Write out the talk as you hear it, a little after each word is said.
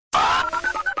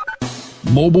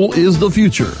Mobile is the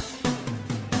future.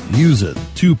 Use it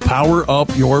to power up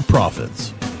your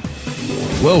profits.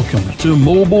 Welcome to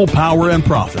Mobile Power and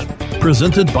Profit,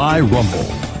 presented by Rumble.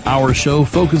 Our show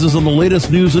focuses on the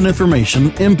latest news and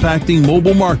information impacting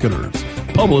mobile marketers,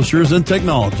 publishers, and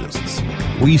technologists.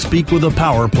 We speak with the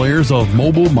power players of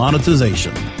mobile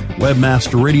monetization.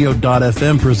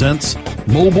 Webmasterradio.fm presents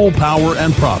Mobile Power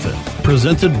and Profit,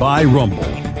 presented by Rumble.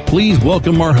 Please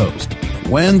welcome our host,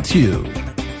 Uyen Tieu.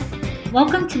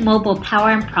 Welcome to Mobile Power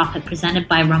and Profit, presented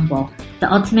by Rumble,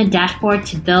 the ultimate dashboard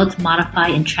to build, modify,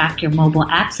 and track your mobile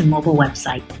apps and mobile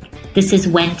website. This is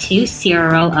Uyen Tieu,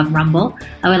 CRO of Rumble.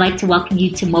 I would like to welcome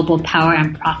you to Mobile Power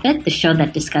and Profit, the show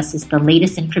that discusses the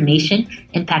latest information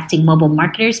impacting mobile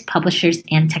marketers, publishers,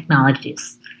 and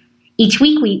technologists. Each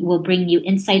week, we will bring you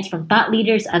insights from thought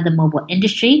leaders of the mobile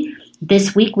industry.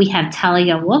 This week, we have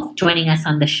Talia Wolf joining us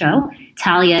on the show.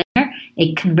 Talia,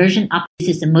 a conversion optimist,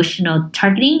 uses emotional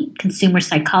targeting, consumer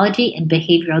psychology, and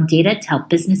behavioral data to help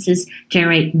businesses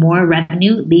generate more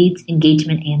revenue, leads,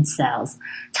 engagement, and sales.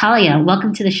 Talia,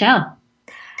 welcome to the show.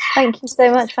 Thank you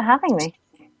so much for having me.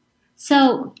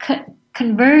 So,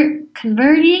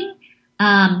 converting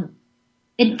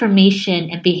information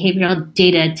and behavioral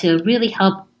data to really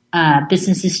help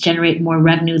businesses generate more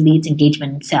revenue, leads,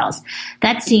 engagement, and sales.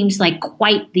 That seems like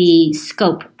quite the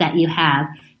scope that you have.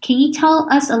 Can you tell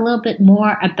us a little bit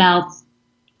more about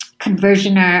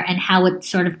Conversioner and how it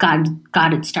sort of got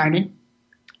it started?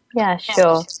 Yeah,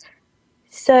 sure.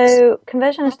 So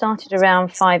Conversioner started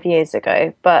around 5 years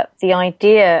ago, but the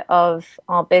idea of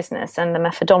our business and the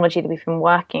methodology that we've been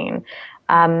working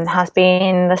has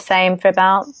been the same for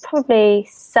about probably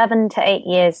 7 to 8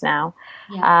 years now.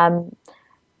 Yeah.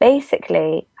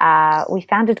 Basically, we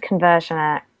founded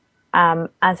Conversioner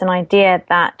as an idea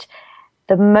that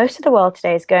most of the world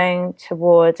today is going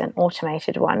towards an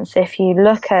automated one. So if you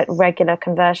look at regular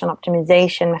conversion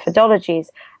optimization methodologies,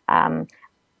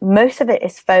 most of it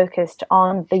is focused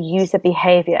on the user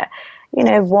behavior. You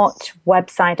know, what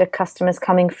website are customers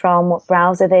coming from, what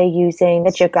browser they're using,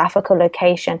 the geographical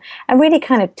location, and really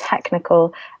kind of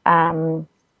technical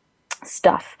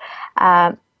stuff.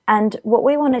 And what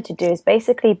we wanted to do is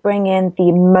basically bring in the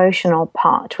emotional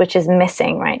part, which is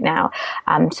missing right now.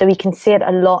 So we can see it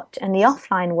a lot in the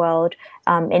offline world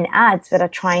in ads that are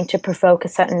trying to provoke a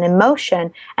certain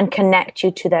emotion and connect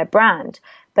you to their brand.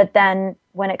 But then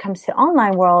when it comes to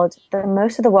online world,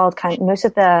 most of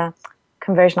the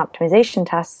conversion optimization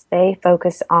tests, they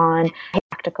focus on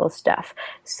practical stuff.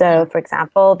 So, for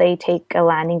example, they take a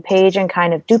landing page and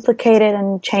kind of duplicate it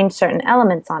and change certain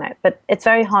elements on it. But it's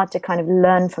very hard to kind of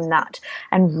learn from that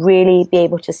and really be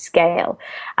able to scale.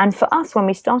 And for us, when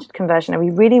we started Conversioner, we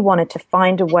really wanted to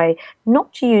find a way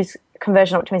not to use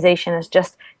conversion optimization as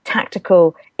just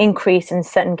tactical increase in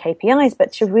certain KPIs,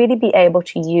 but to really be able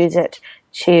to use it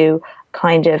to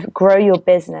kind of grow your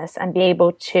business and be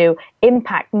able to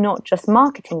impact not just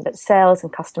marketing, but sales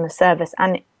and customer service,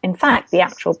 and in fact, the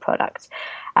actual product.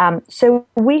 So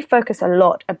we focus a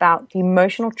lot about the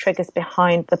emotional triggers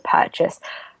behind the purchase.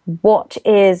 What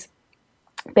is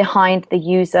behind the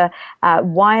user?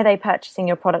 Why are they purchasing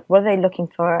your product? What are they looking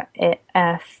for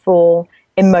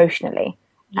emotionally?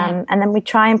 Yeah. And then we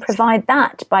try and provide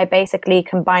that by basically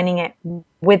combining it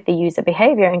with the user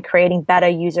behavior and creating better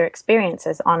user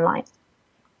experiences online.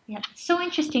 Yeah, it's so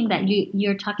interesting that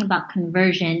you're talking about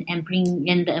conversion and bringing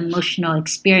in the emotional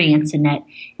experience in it.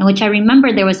 In which I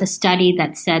remember there was a study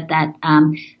that said that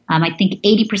I think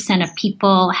 80% of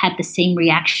people had the same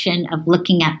reaction of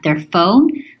looking at their phone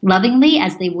lovingly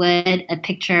as they would a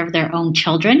picture of their own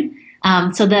children.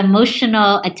 So the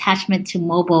emotional attachment to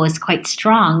mobile is quite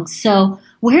strong. So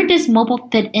where does mobile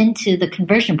fit into the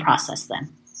conversion process then?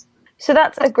 So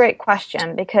that's a great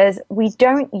question because we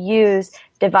don't use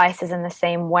devices in the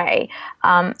same way.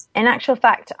 In actual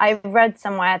fact, I read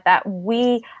somewhere that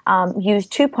we use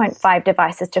 2.5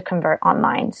 devices to convert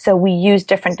online. So we use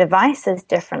different devices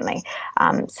differently.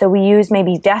 So we use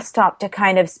maybe desktop to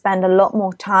kind of spend a lot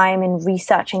more time in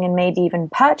researching and maybe even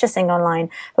purchasing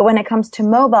online. But when it comes to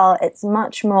mobile, it's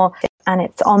much more and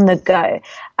it's on the go.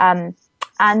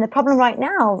 And the problem right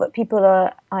now that people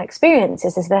are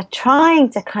experiencing is they're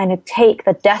trying to kind of take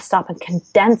the desktop and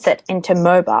condense it into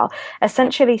mobile,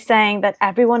 essentially saying that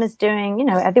everyone's doing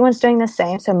the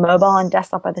same, so mobile and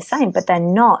desktop are the same, but they're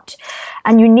not.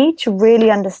 And you need to really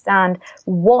understand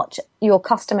what your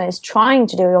customer is trying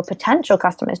to do, your potential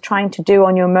customer is trying to do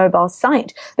on your mobile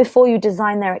site before you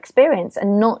design their experience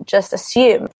and not just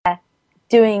assume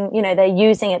they're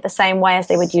using it the same way as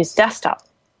they would use desktop.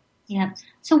 Yeah.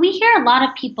 So we hear a lot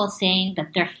of people saying that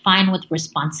they're fine with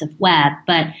responsive web,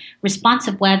 but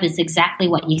responsive web is exactly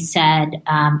what you said,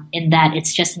 in that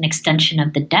it's just an extension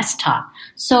of the desktop.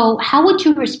 So how would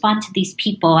you respond to these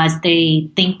people as they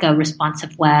think a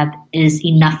responsive web is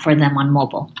enough for them on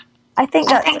mobile? I think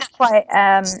that's quite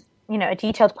a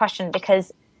detailed question,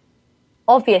 because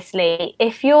obviously,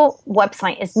 if your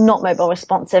website is not mobile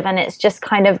responsive and it's just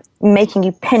kind of making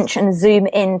you pinch and zoom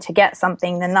in to get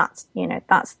something, then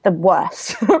that's the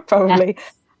worst, probably.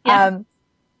 Yeah.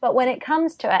 But when it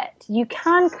comes to it, you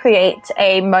can create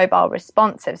a mobile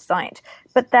responsive site,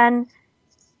 but then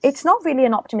it's not really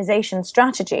an optimization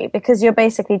strategy, because you're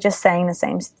basically just saying the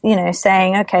same,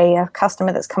 saying, okay, a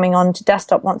customer that's coming on to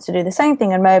desktop wants to do the same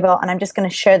thing on mobile, and I'm just going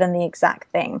to show them the exact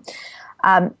thing.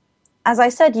 As I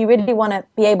said, you really want to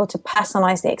be able to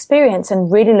personalize the experience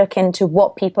and really look into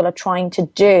what people are trying to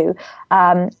do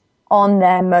on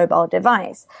their mobile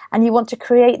device. And you want to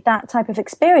create that type of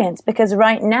experience, because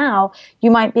right now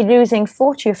you might be losing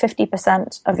 40 or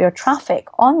 50% of your traffic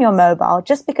on your mobile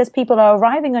just because people are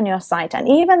arriving on your site. And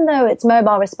even though it's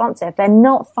mobile responsive, they're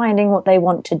not finding what they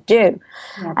want to do.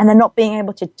 Yeah. And they're not being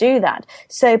able to do that.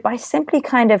 So by simply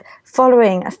kind of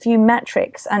following a few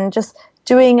metrics and just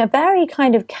doing a very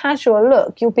kind of casual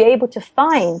look, you'll be able to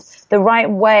find the right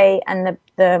way and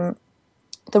the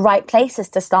right places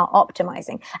to start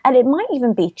optimizing. And it might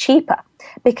even be cheaper,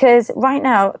 because right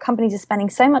now companies are spending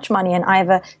so much money in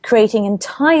either creating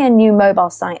entire new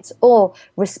mobile sites or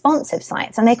responsive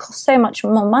sites, and they cost so much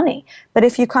more money. But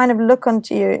if you kind of look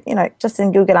onto just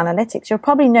in Google Analytics, you'll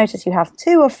probably notice you have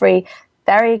 2 or 3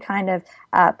 very kind of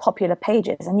popular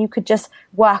pages, and you could just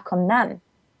work on them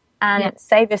and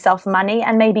save yourself money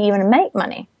and maybe even make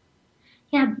money.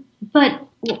 Yeah, but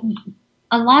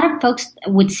a lot of folks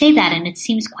would say that, and it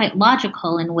seems quite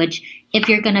logical, in which if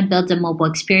you're going to build a mobile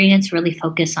experience, really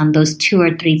focus on those 2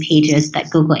 or 3 pages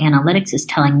that Google Analytics is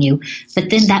telling you.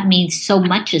 But then that means so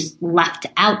much is left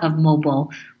out of mobile.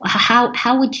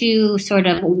 How would you sort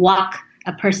of walk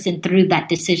a person through that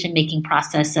decision-making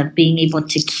process of being able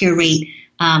to curate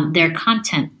their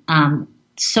content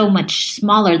so much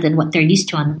smaller than what they're used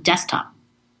to on the desktop?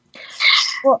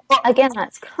 Well, again,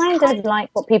 that's kind of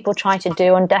like what people try to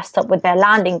do on desktop with their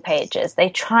landing pages. They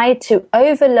try to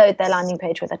overload their landing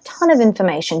page with a ton of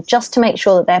information just to make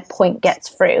sure that their point gets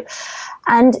through.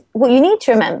 And what you need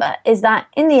to remember is that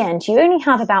in the end, you only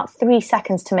have about 3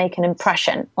 seconds to make an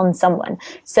impression on someone.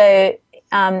 So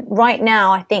right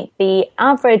now, I think the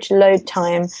average load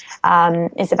time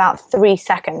is about 3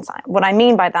 seconds. What I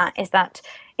mean by that is that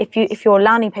if your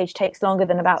landing page takes longer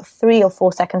than about 3 or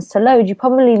 4 seconds to load, you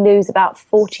probably lose about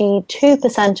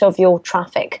 42% of your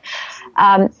traffic,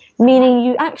 meaning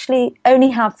you actually only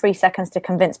have 3 seconds to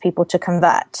convince people to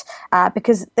convert,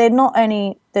 because not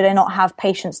only do they not have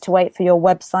patience to wait for your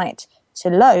website to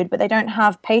load, but they don't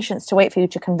have patience to wait for you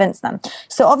to convince them.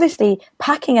 So obviously,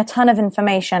 packing a ton of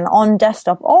information on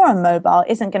desktop or on mobile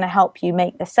isn't going to help you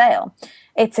make the sale.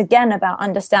 It's again about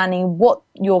understanding what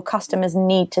your customers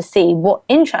need to see, what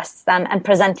interests them, and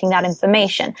presenting that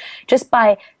information. Just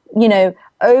by,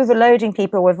 overloading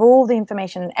people with all the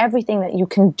information and everything that you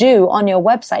can do on your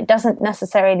website doesn't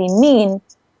necessarily mean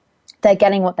they're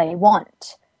getting what they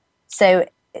want. So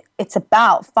it's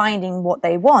about finding what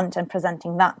they want and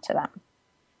presenting that to them.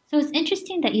 So it's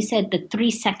interesting that you said the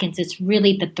 3 seconds is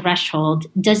really the threshold.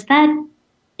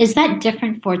 Is that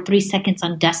different for 3 seconds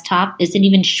on desktop? Is it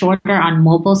even shorter on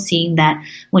mobile, seeing that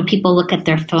when people look at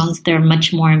their phones, they're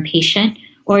much more impatient?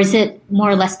 Or is it more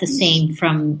or less the same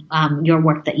from your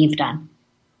work that you've done?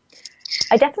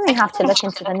 I definitely have to look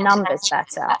into the numbers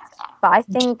better, but I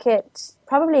think it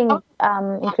probably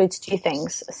includes 2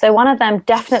 things. So one of them,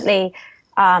 definitely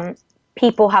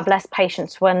people have less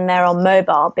patience when they're on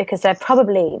mobile, because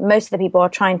most of the people are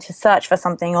trying to search for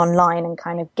something online and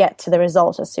kind of get to the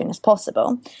result as soon as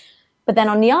possible. But then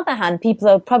on the other hand, people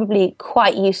are probably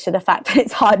quite used to the fact that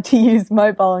it's hard to use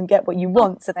mobile and get what you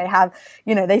want. So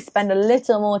they spend a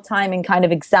little more time in kind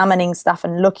of examining stuff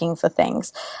and looking for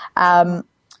things.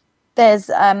 There's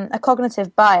a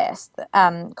cognitive bias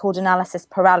called analysis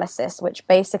paralysis, which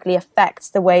basically affects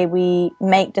the way we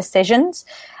make decisions.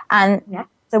 And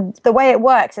the way it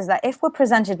works is that if we're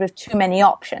presented with too many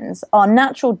options, our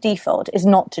natural default is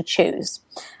not to choose.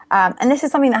 And this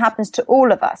is something that happens to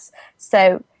all of us.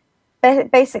 So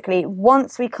basically,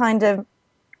 once we kind of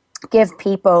give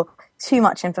people too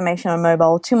much information on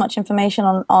mobile, too much information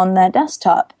on their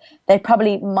desktop, they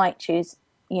probably might choose,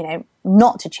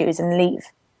 not to choose and leave.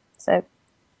 So,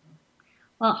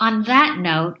 well, on that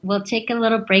note, we'll take a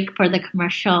little break for the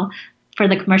commercial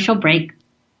break.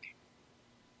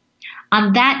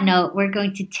 On that note, we're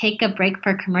going to take a break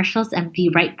for commercials and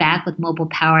be right back with Mobile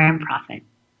Power and Profit.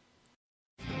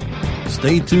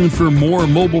 Stay tuned for more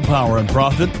Mobile Power and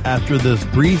Profit after this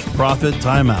brief profit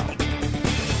timeout.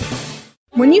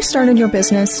 When you started your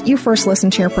business, you first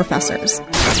listened to your professors.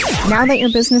 Now that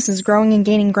your business is growing and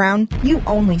gaining ground, you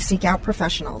only seek out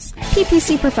professionals.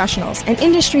 PPC Professionals, an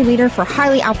industry leader for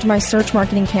highly optimized search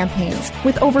marketing campaigns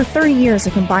with over 30 years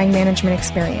of combined management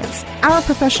experience. Our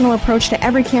professional approach to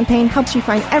every campaign helps you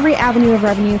find every avenue of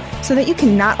revenue so that you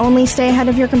can not only stay ahead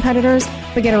of your competitors,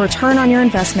 but get a return on your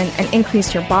investment and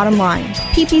increase your bottom line.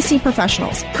 PPC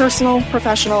Professionals, personal,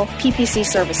 professional, PPC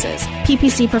services,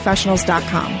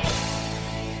 ppcprofessionals.com.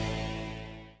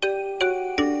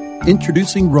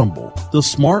 Introducing Rumble, the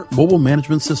smart mobile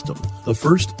management system, the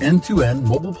first end-to-end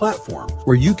mobile platform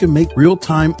where you can make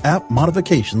real-time app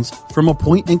modifications from a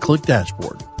point-and-click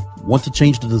dashboard. Want to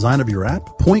change the design of your app?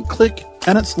 Point-click,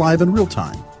 and it's live in real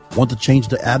time. Want to change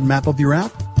the ad map of your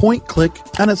app? Point-click,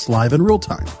 and it's live in real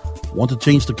time. Want to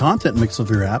change the content mix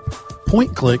of your app?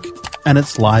 Point-click, and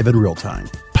it's live in real time.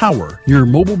 Power your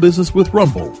mobile business with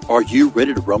Rumble. Are you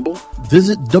ready to rumble?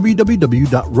 Visit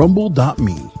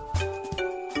www.rumble.me.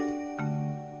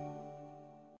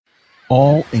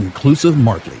 All-Inclusive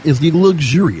Marketing is the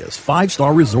luxurious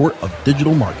 5-star resort of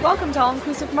digital marketing. Welcome to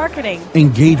All-Inclusive Marketing.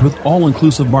 Engage with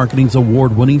All-Inclusive Marketing's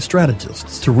award-winning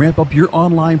strategists to ramp up your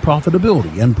online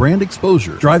profitability and brand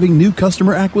exposure, driving new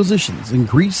customer acquisitions,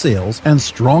 increased sales, and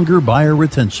stronger buyer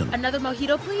retention. Another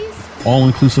mojito, please?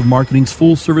 All-Inclusive Marketing's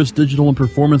full-service digital and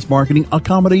performance marketing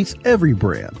accommodates every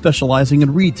brand, specializing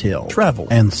in retail, travel,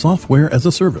 and software as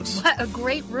a service. What a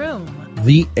great room.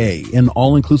 The A in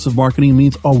All-Inclusive Marketing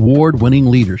means award-winning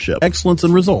leadership, excellence,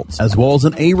 and results, as well as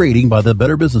an A rating by the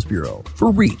Better Business Bureau.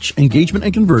 For reach, engagement,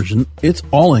 and conversion, it's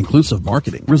All-Inclusive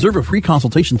Marketing. Reserve a free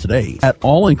consultation today at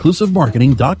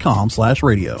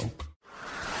allinclusivemarketing.com/radio.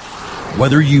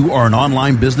 Whether you are an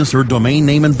online business or domain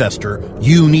name investor,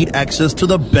 you need access to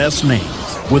the best names.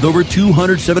 With over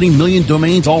 270 million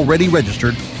domains already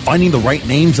registered, finding the right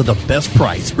names at the best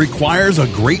price requires a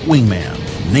great wingman.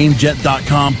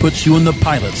 Namejet.com puts you in the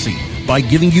pilot seat by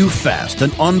giving you fast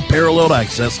and unparalleled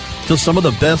access to some of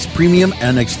the best premium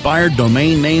and expired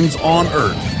domain names on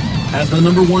earth. As the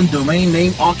 #1 domain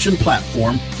name auction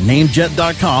platform,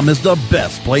 Namejet.com is the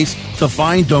best place to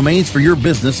find domains for your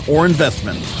business or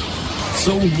investment.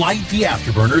 So light the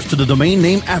afterburners to the domain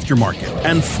name aftermarket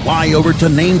and fly over to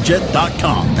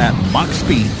Namejet.com at Mach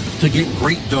speed to get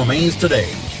great domains today.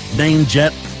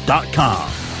 Namejet.com.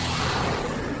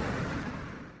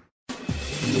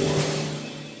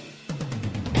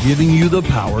 Giving you the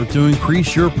power to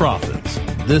increase your profits.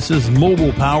 This is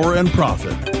Mobile Power and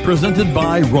Profit, presented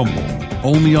by Rumble,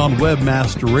 only on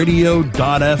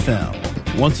webmasterradio.fm.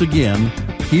 Once again,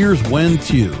 here's Uyen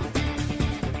Tieu.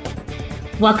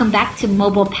 Welcome back to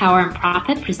Mobile Power and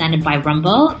Profit, presented by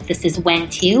Rumble. This is Uyen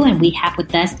Tieu, and we have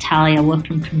with us Talia Wolf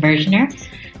from Conversioner.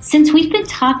 Since we've been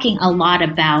talking a lot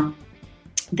about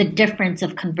the difference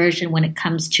of conversion when it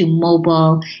comes to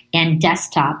mobile and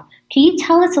desktop, can you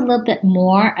tell us a little bit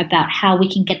more about how we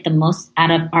can get the most out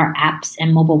of our apps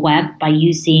and mobile web by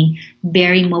using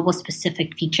very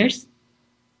mobile-specific features?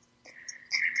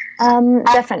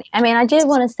 Definitely. I mean, I do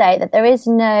want to say that there is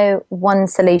no one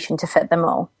solution to fit them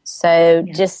all. So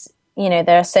just,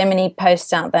 there are so many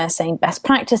posts out there saying best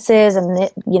practices and,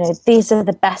 these are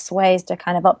the best ways to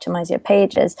kind of optimize your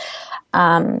pages.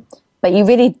 But you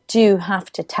really do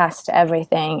have to test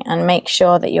everything and make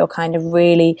sure that you're kind of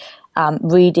really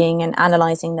reading and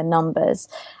analyzing the numbers.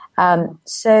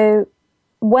 So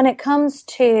when it comes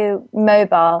to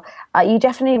mobile, you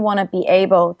definitely want to be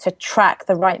able to track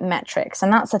the right metrics.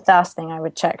 And that's the first thing I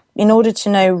would check. In order to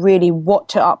know really what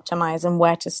to optimize and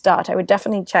where to start, I would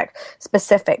definitely check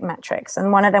specific metrics.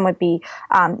 And one of them would be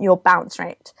your bounce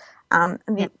rate.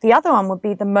 The other one would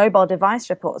be the mobile device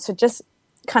report. So just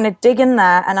kind of dig in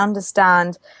there and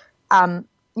understand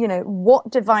what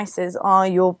devices are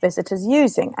your visitors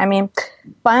using? I mean,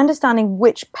 by understanding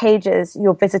which pages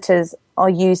your visitors are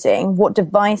using, what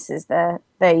devices they're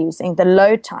using, the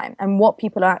load time, and what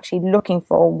people are actually looking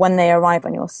for when they arrive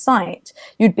on your site,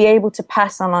 you'd be able to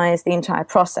personalize the entire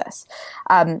process.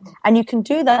 And you can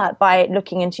do that by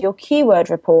looking into your keyword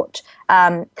report,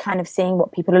 kind of seeing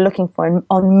what people are looking for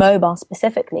on mobile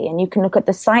specifically. And you can look at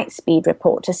the site speed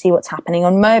report to see what's happening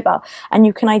on mobile. And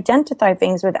you can identify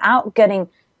things without getting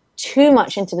too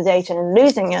much into the data and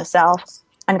losing yourself,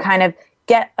 and kind of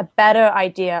get a better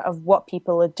idea of what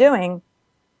people are doing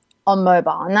on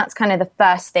mobile. And that's kind of the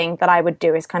first thing that I would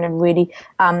do, is kind of really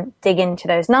dig into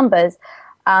those numbers.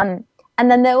 And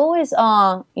then there always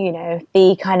are,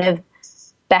 the kind of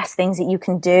best things that you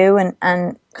can do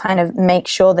and kind of make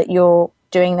sure that you're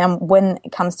doing them when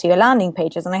it comes to your landing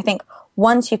pages. And I think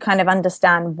once you kind of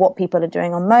understand what people are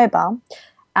doing on mobile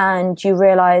and you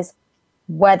realize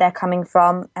where they're coming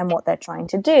from and what they're trying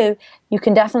to do, you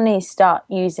can definitely start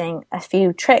using a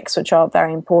few tricks which are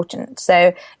very important.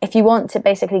 So if you want to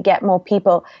basically get more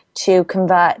people to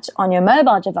convert on your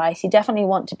mobile device, you definitely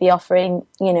want to be offering,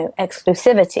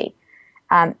 exclusivity.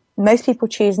 Most people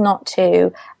choose not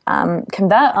to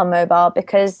convert on mobile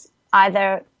because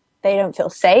either they don't feel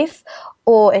safe,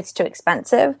 or it's too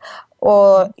expensive,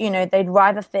 or they'd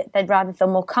rather feel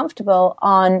more comfortable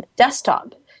on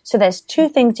desktop. So there's two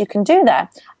things you can do there.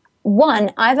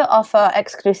 One, either offer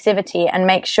exclusivity and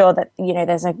make sure that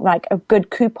there's a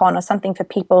good coupon or something for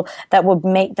people that would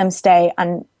make them stay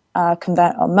and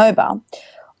convert on mobile.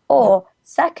 Or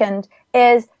second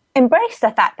is embrace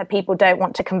the fact that people don't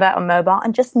want to convert on mobile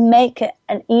and just make it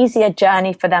an easier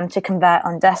journey for them to convert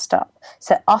on desktop.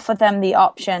 So offer them the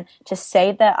option to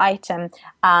save their item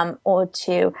or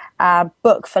to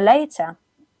book for later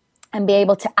and be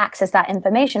able to access that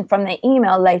information from their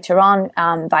email later on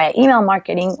via email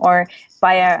marketing or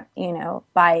via,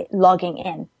 by logging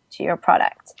in to your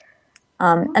product.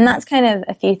 And that's kind of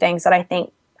a few things that I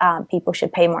think people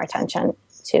should pay more attention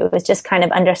to, is just kind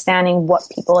of understanding what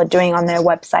people are doing on their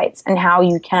websites and how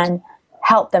you can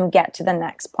help them get to the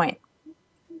next point.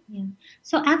 Yeah.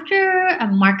 So after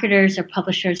marketers or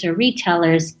publishers or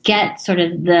retailers get sort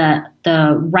of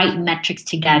the right metrics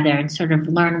together and sort of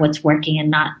learn what's working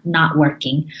and not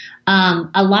working,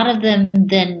 a lot of them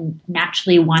then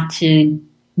naturally want to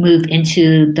move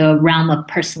into the realm of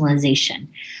personalization.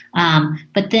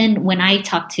 But then when I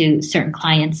talk to certain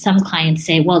clients, some clients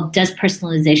say, well, does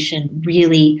personalization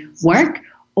really work?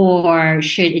 Or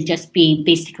should it just be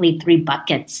basically 3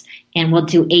 buckets and we'll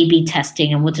do A/B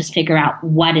testing and we'll just figure out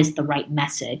what is the right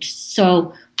message?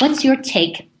 So what's your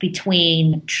take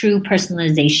between true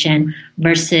personalization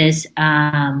versus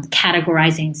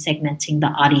categorizing, segmenting the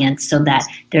audience so that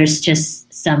there's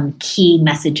just some key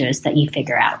messages that you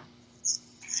figure out?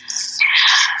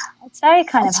 It's very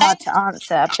kind of hard to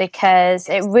answer because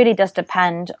it really does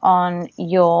depend on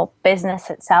your business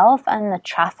itself and the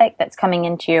traffic that's coming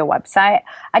into your website.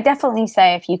 I definitely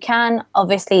say if you can,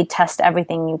 obviously test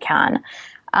everything you can.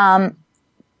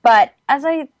 But as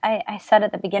I said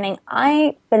at the beginning,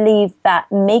 I believe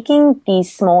that making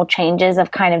these small changes of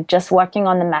kind of just working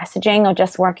on the messaging or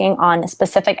just working on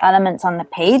specific elements on the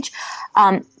page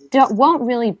won't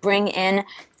really bring in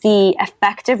the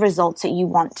effective results that you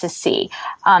want to see.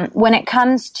 When it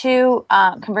comes to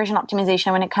conversion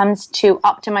optimization, when it comes to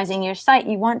optimizing your site,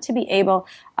 you want to be able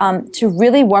to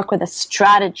really work with a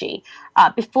strategy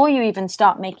before you even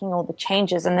start making all the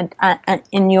changes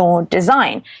in your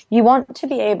design. You want to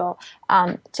be able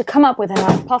to come up with an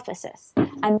hypothesis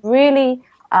and really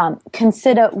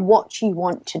consider what you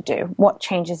want to do, what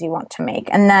changes you want to make,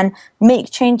 and then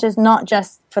make changes not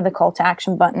just for the call to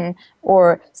action button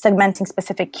or segmenting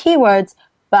specific keywords,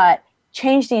 but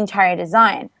change the entire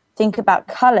design. Think about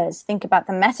colors, think about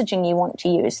the messaging you want to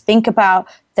use, think about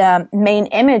the main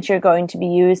image you're going to be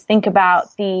used, think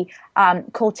about the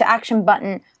call to action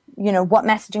button, what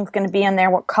messaging is going to be on there,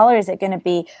 what color is it going to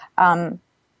be,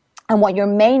 and what your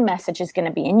main message is going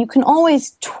to be. And you can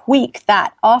always tweak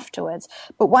that afterwards.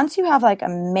 But once you have like a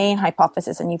main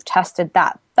hypothesis and you've tested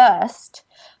that first,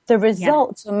 the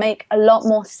results will make a lot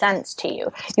more sense to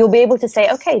you. You'll be able to say,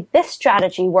 okay, this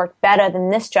strategy worked better than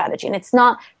this strategy. And it's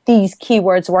not these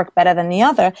keywords work better than the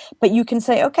other, but you can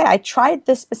say, okay, I tried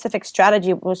this specific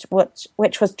strategy,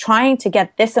 which was trying to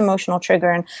get this emotional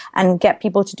trigger and get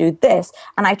people to do this.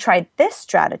 And I tried this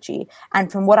strategy. And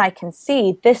from what I can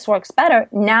see, this works better.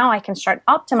 Now I can start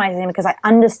optimizing because I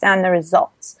understand the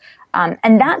results.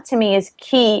 And that to me is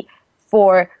key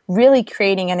for really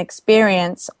creating an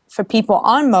experience for people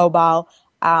on mobile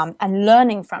and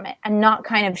learning from it and not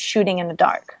kind of shooting in the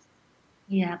dark.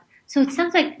 Yeah. So it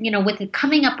sounds like, with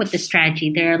coming up with the strategy,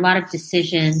 there are a lot of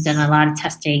decisions and a lot of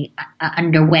testing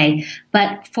underway.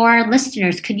 But for our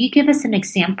listeners, could you give us an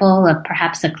example of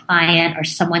perhaps a client or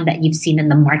someone that you've seen in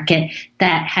the market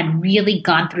that had really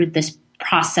gone through this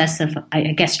process of, I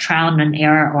guess, trial and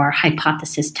error or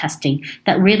hypothesis testing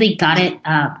that really got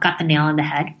the nail on the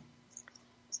head?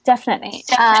 Definitely.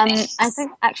 I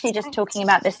think actually just talking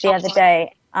about this the other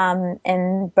day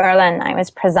in Berlin, I was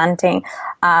presenting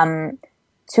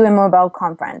to a mobile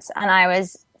conference, and I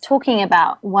was talking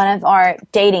about one of our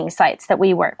dating sites that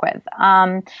we work with.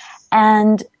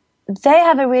 And they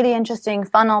have a really interesting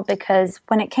funnel because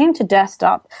when it came to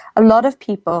desktop, a lot of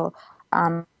people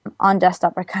on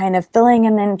desktop are kind of filling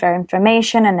in their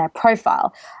information and their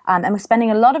profile. And we're spending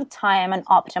a lot of time on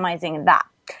optimizing that.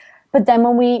 But then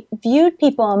when we viewed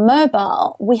people on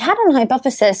mobile, we had an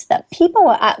hypothesis that people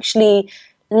were actually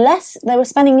they were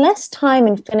spending less time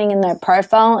in filling in their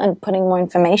profile and putting more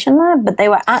information there, but they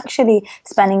were actually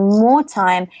spending more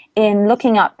time in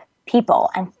looking up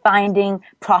people and finding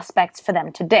prospects for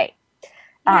them to date,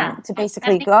 to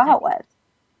basically go out with.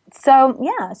 So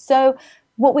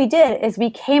what we did is we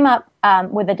came up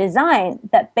with a design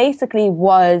that basically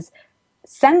was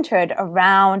centered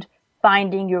around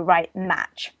finding your right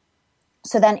match.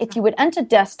 So then if you would enter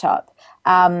desktop,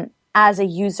 as a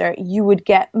user, you would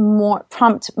get more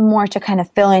to kind of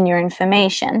fill in your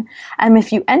information. And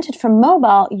if you entered from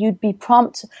mobile, you'd be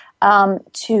prompt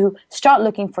to start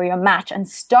looking for your match and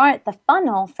start the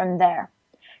funnel from there.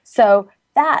 So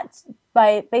that's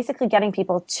by basically getting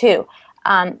people to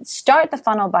start the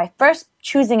funnel by first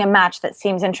choosing a match that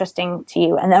seems interesting to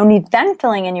you and only then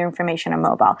filling in your information on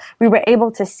mobile. We were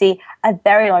able to see a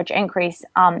very large increase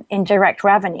in direct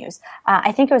revenues.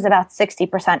 I think it was about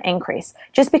 60% increase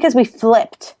just because we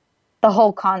flipped the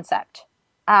whole concept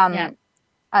of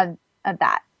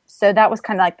that. So that was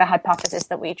kind of like the hypothesis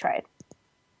that we tried.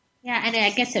 Yeah, and I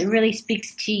guess it really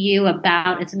speaks to you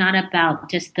about, it's not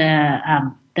about just the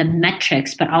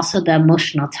metrics, but also the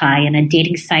emotional tie. In a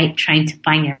dating site trying to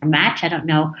find your match, I don't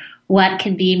know what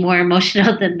can be more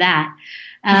emotional than that.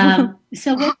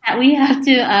 So with that, we have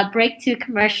to break to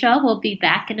commercial. We'll be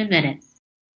back in a minute.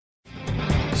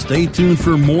 Stay tuned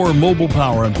for more Mobile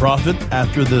Power and Profit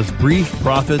after this brief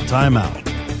profit timeout.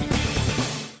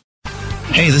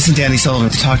 Hey, this is Danny Sullivan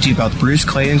to talk to you about Bruce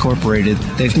Clay Incorporated.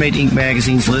 They've made Inc.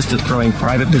 Magazine's list of growing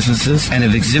private businesses and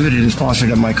have exhibited and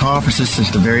sponsored at my conferences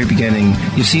since the very beginning.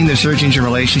 You've seen their search engine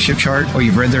relationship chart, or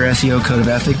you've read their SEO code of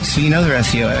ethics, so you know they're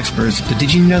SEO experts. But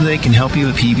did you know they can help you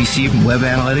with PPC, web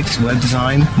analytics, web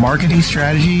design, marketing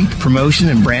strategy, promotion,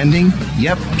 and branding?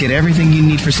 Yep, get everything you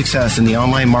need for success in the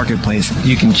online marketplace.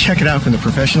 You can check it out from the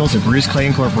professionals at Bruce Clay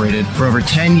Incorporated. For over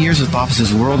 10 years with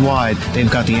offices worldwide,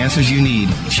 they've got the answers you need.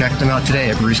 Check them out today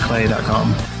at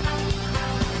bruceclay.com.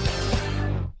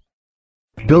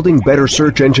 Building better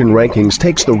search engine rankings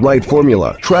takes the right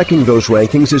formula. Tracking those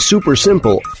rankings is super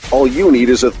simple. All you need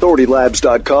is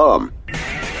authoritylabs.com.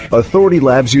 Authority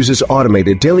Labs uses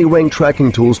automated daily rank tracking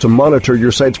tools to monitor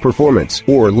your site's performance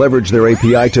or leverage their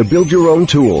API to build your own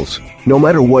tools. No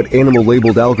matter what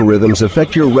animal-labeled algorithms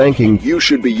affect your ranking, you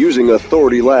should be using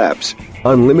Authority Labs.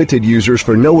 Unlimited users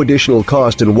for no additional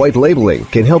cost and white labeling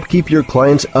can help keep your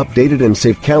clients updated and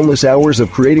save countless hours of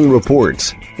creating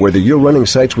reports. Whether you're running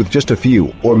sites with just a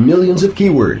few or millions of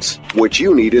keywords, what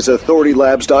you need is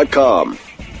authoritylabs.com.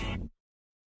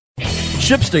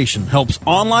 ShipStation helps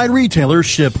online retailers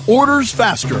ship orders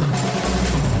faster.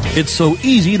 It's so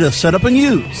easy to set up and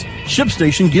use.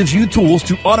 ShipStation gives you tools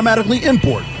to automatically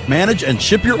import, manage, and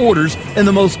ship your orders in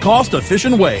the most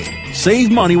cost-efficient way.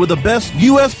 Save money with the best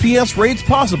USPS rates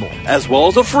possible, as well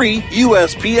as a free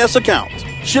USPS account.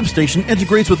 ShipStation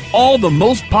integrates with all the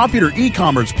most popular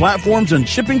e-commerce platforms and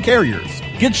shipping carriers.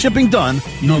 Get shipping done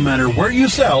no matter where you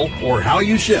sell or how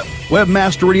you ship.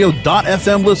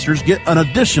 Webmasterradio.fm listeners get an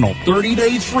additional 30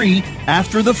 days free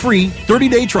after the free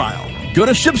 30-day trial. Go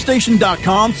to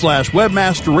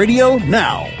ShipStation.com/webmasterradio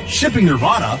now. Shipping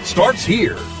Nirvana starts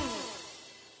here.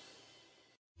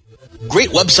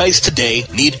 Great websites today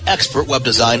need expert web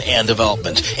design and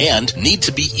development and need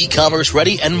to be e-commerce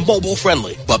ready and mobile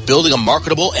friendly. But building a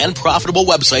marketable and profitable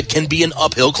website can be an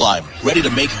uphill climb. Ready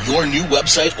to make your new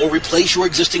website or replace your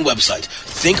existing website?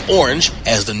 Think Orange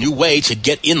as the new way to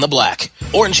get in the black.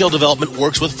 Orange Hill Development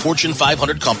works with Fortune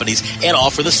 500 companies and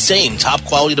offer the same top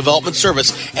quality development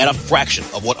service at a fraction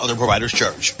of what other providers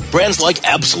charge. Brands like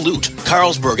Absolute,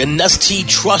 Carlsberg, and Nestea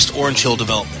trust Orange Hill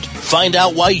Development. Find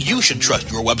out why you should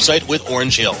trust your website with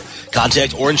Orange Hill.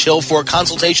 Contact Orange Hill for a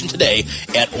consultation today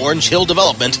at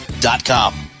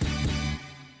orangehilldevelopment.com.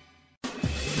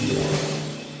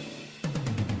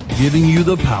 Giving you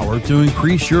the power to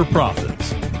increase your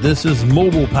profits. This is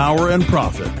Mobile Power and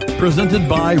Profit, presented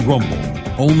by Rumble,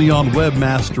 only on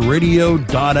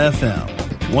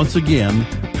webmasterradio.fm. Once again,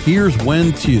 here's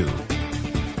Uyen Tieu.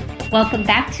 Welcome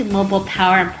back to Mobile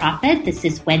Power and Profit. This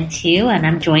is Uyen Tieu, and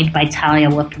I'm joined by Talia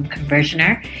Wolf from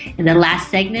Conversioner. In the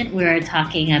last segment, we were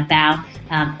talking about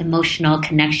emotional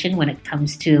connection when it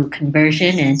comes to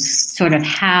conversion and sort of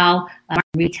how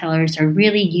retailers are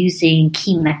really using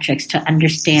key metrics to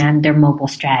understand their mobile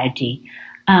strategy.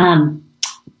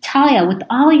 Talia, with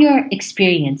all your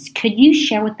experience, could you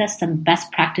share with us some best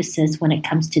practices when it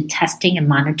comes to testing and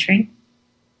monitoring?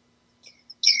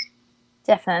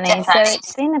 Definitely. So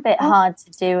it's been a bit hard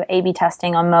to do A/B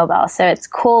testing on mobile. So it's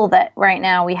cool that right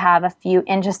now we have a few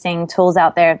interesting tools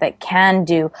out there that can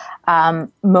do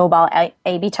mobile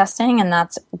A/B testing, and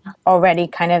that's already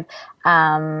kind of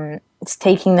it's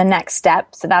taking the next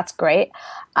step. So that's great.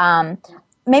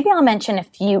 Maybe I'll mention a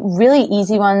few really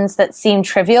easy ones that seem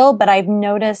trivial, but I've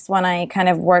noticed when I kind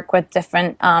of work with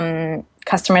different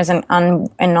customers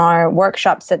in our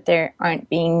workshops that they aren't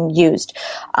being used.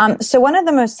 So one of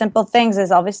the most simple things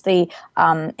is obviously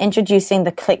introducing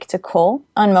the click to call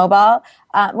on mobile,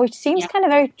 which seems kind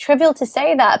of very trivial to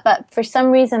say that, but for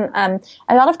some reason,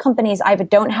 a lot of companies either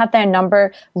don't have their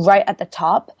number right at the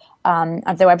top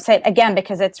of their website, again,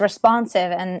 because it's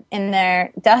responsive, and in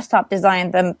their desktop design,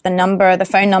 the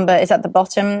phone number is at the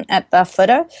bottom at the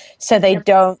footer, so they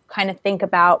don't kind of think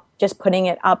about just putting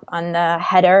it up on the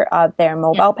header of their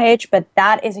mobile page. But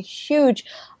that is a huge,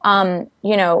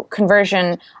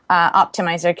 conversion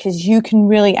optimizer, because you can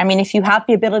really, I mean, if you have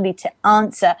the ability to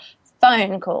answer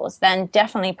phone calls, then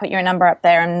definitely put your number up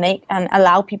there and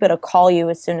allow people to call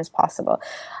you as soon as possible.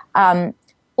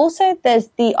 Also, there's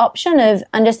the option of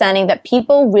understanding that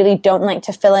people really don't like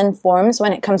to fill in forms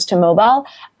when it comes to mobile,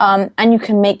 and you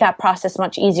can make that process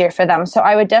much easier for them. So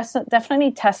I would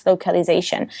definitely test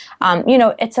localization.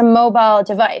 It's a mobile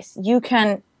device. You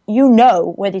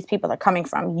know where these people are coming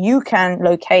from. You can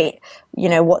locate,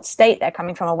 what state they're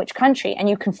coming from or which country, and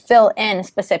you can fill in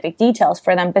specific details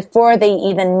for them before they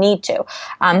even need to.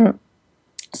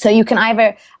 So you can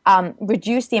either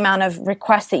reduce the amount of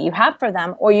requests that you have for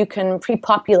them, or you can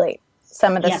pre-populate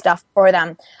some of the stuff for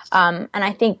them. And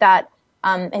I think that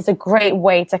is a great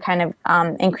way to kind of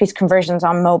increase conversions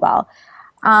on mobile.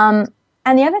 And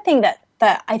the other thing that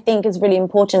I think is really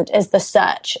important is the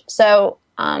search. So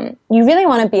you really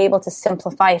want to be able to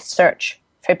simplify search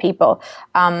for people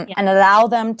and allow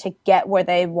them to get where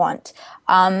they want.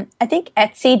 I think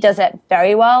Etsy does it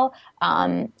very well.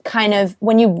 Kind of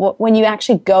when you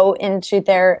actually go into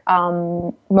their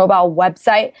mobile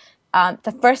website,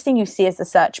 the first thing you see is the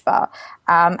search bar.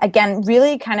 Again,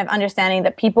 really kind of understanding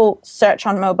that people search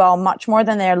on mobile much more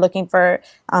than they're looking for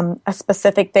a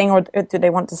specific thing, or do they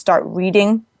want to start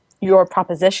reading your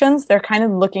propositions. They're kind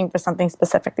of looking for something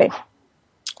specifically.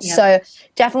 Yep. So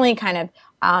definitely kind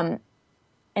of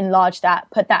enlarge that,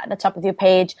 put that at the top of your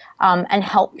page, and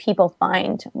help people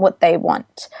find what they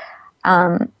want.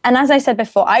 And as I said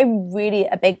before, I'm really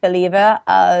a big believer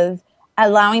of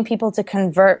allowing people to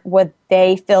convert what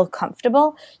they feel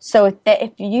comfortable. So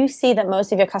if you see that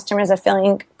most of your customers are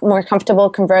feeling more comfortable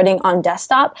converting on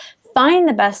desktop, find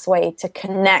the best way to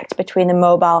connect between the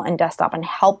mobile and desktop and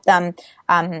help them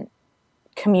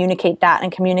communicate that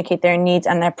and communicate their needs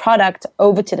and their product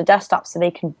over to the desktop so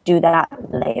they can do that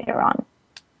later on.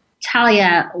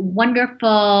 Talia,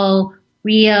 wonderful,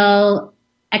 real,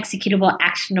 executable,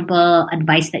 actionable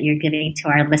advice that you're giving to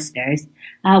our listeners.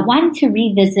 Wanted to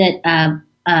revisit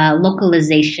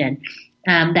localization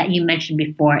that you mentioned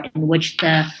before, in which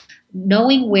the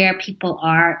knowing where people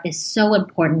are is so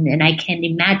important, and I can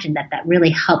imagine that really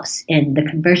helps in the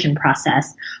conversion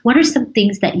process. What are some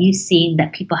things that you've seen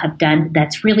that people have done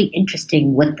that's really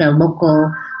interesting with the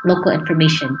local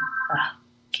information?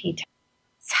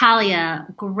 Talia,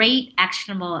 great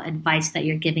actionable advice that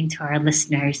you're giving to our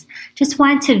listeners. Just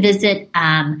wanted to visit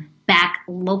back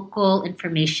local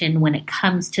information when it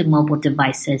comes to mobile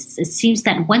devices. It seems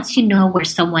that once you know where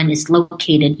someone is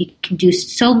located, you can do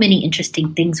so many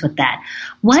interesting things with that.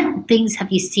 What things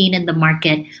have you seen in the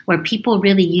market where people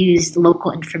really use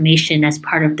local information as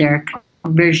part of their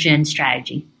conversion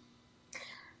strategy?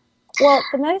 Well,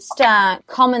 the most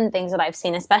common things that I've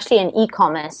seen, especially in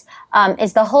e-commerce,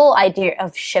 is the whole idea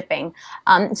of shipping.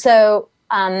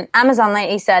 Amazon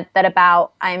lately showed that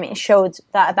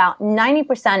about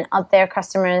 90% of their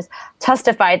customers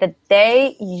testify that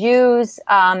they use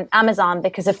Amazon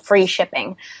because of free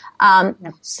shipping.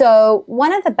 So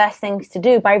one of the best things to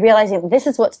do by realizing this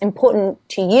is what's important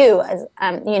to you as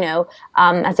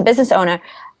as a business owner,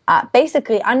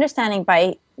 basically understanding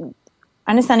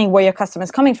where your customer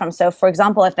is coming from. So, for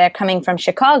example, if they're coming from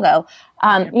Chicago,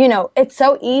 it's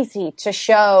so easy to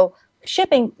show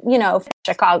shipping, from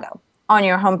Chicago on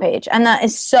your homepage. And that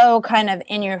is so kind of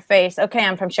in your face. Okay,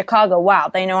 I'm from Chicago. Wow,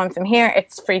 they know I'm from here.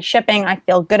 It's free shipping. I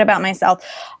feel good about myself.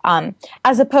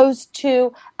 As opposed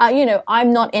to,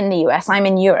 I'm not in the US. I'm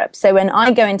in Europe. So when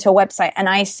I go into a website and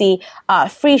I see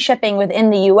free shipping within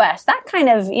the US, that kind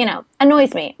of,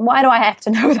 annoys me. Why do I have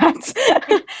to know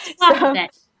that?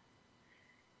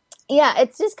 Yeah,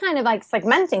 it's just kind of like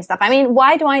segmenting stuff. I mean,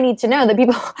 why do I need to know that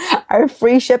people are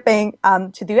free shipping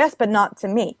to the US but not to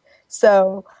me?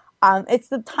 So It's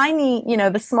the tiny,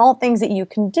 the small things that you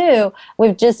can do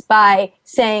with just by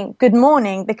saying good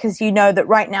morning, because you know that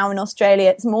right now in Australia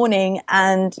it's morning,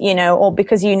 and, or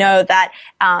because you know that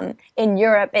in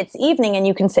Europe it's evening and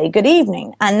you can say good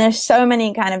evening. And there's so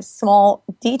many kind of small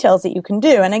details that you can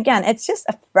do. And again, it's just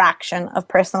a fraction of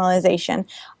personalization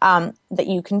that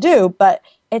you can do, but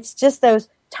it's just those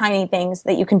tiny things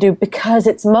that you can do because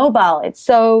it's mobile. It's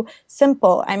so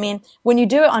simple. I mean, when you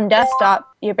do it on desktop,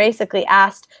 you're basically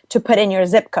asked to put in your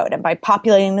zip code. And by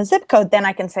populating the zip code, then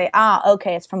I can say,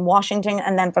 okay, it's from Washington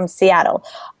and then from Seattle.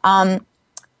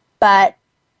 But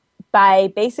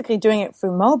by basically doing it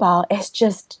through mobile, it's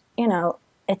just,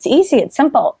 it's easy. It's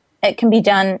simple. It can be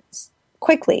done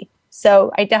quickly.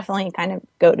 So I definitely kind of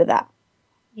go to that.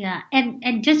 Yeah,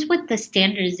 and just with the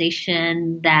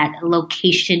standardization that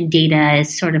location data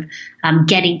is sort of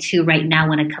getting to right now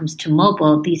when it comes to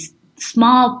mobile, these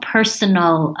small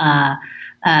personal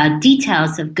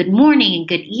details of good morning and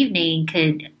good evening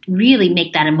could really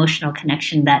make that emotional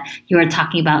connection that you were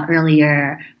talking about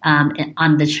earlier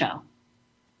on the show.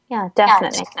 Yeah,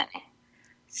 definitely.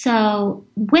 So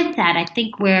with that, I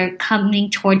think we're coming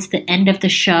towards the end of the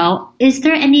show. Is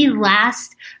there any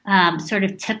last sort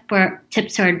of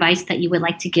tips or advice that you would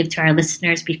like to give to our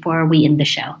listeners before we end the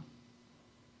show?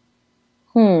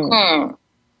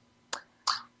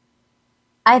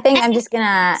 I think I'm just going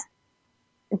to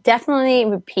definitely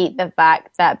repeat the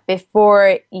fact that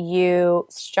before you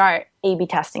start A/B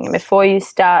testing and before you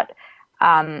start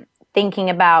thinking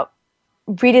about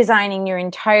redesigning your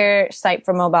entire site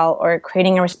for mobile or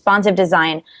creating a responsive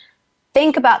design,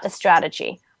 think about the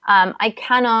strategy. I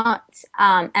cannot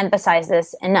emphasize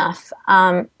this enough.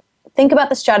 Think about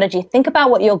the strategy. Think about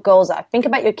what your goals are. Think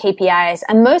about your KPIs.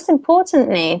 And most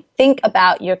importantly, think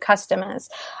about your customers.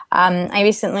 I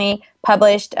recently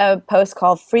published a post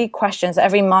called 3 Questions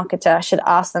Every Marketer Should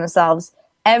Ask Themselves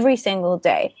Every Single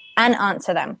Day and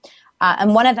Answer Them.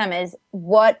 And one of them is,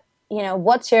 what's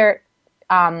your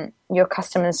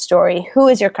customer's story? Who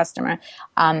is your customer?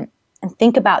 And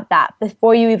think about that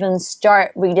before you even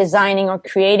start redesigning or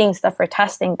creating stuff or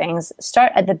testing things.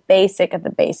 Start at the basic of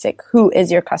the basic. Who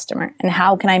is your customer and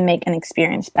how can I make an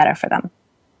experience better for them?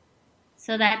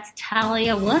 So that's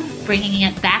Talia Wolf, bringing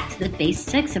it back to the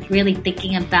basics of really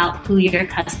thinking about who your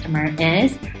customer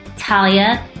is.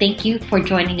 Talia, thank you for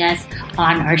joining us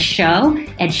on our show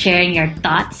and sharing your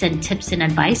thoughts and tips and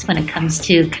advice when it comes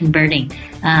to converting.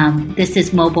 This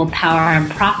is Mobile Power and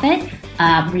Profit.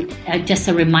 Just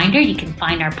a reminder, you can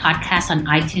find our podcast on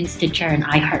iTunes, Stitcher, and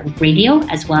iHeartRadio,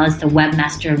 as well as the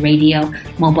Webmaster Radio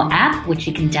mobile app, which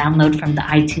you can download from the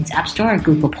iTunes App Store or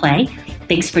Google Play.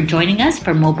 Thanks for joining us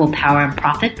for Mobile Power and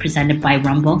Profit, presented by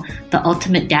Rumble, the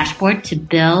ultimate dashboard to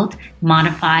build,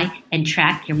 modify, and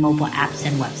track your mobile apps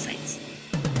and websites.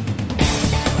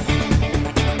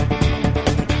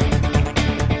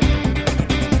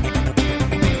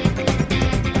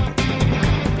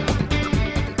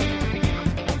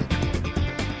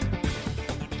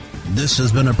 This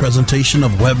has been a presentation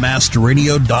of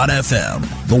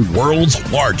WebmasterRadio.fm, the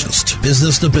world's largest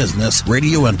business-to-business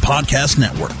radio and podcast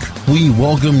network. We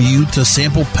welcome you to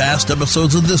sample past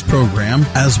episodes of this program,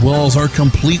 as well as our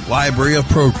complete library of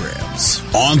programs,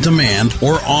 on demand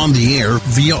or on the air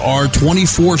via our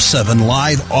 24/7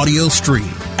 live audio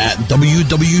stream at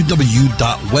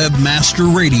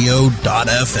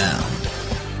www.webmasterradio.fm.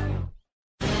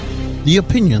 The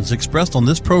opinions expressed on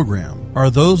this program are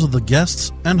those of the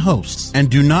guests and hosts and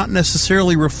do not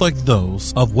necessarily reflect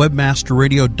those of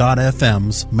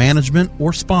WebmasterRadio.fm's management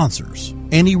or sponsors.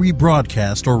 Any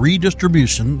rebroadcast or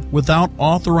redistribution without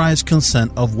authorized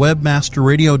consent of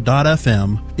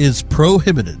WebmasterRadio.fm is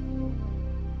prohibited.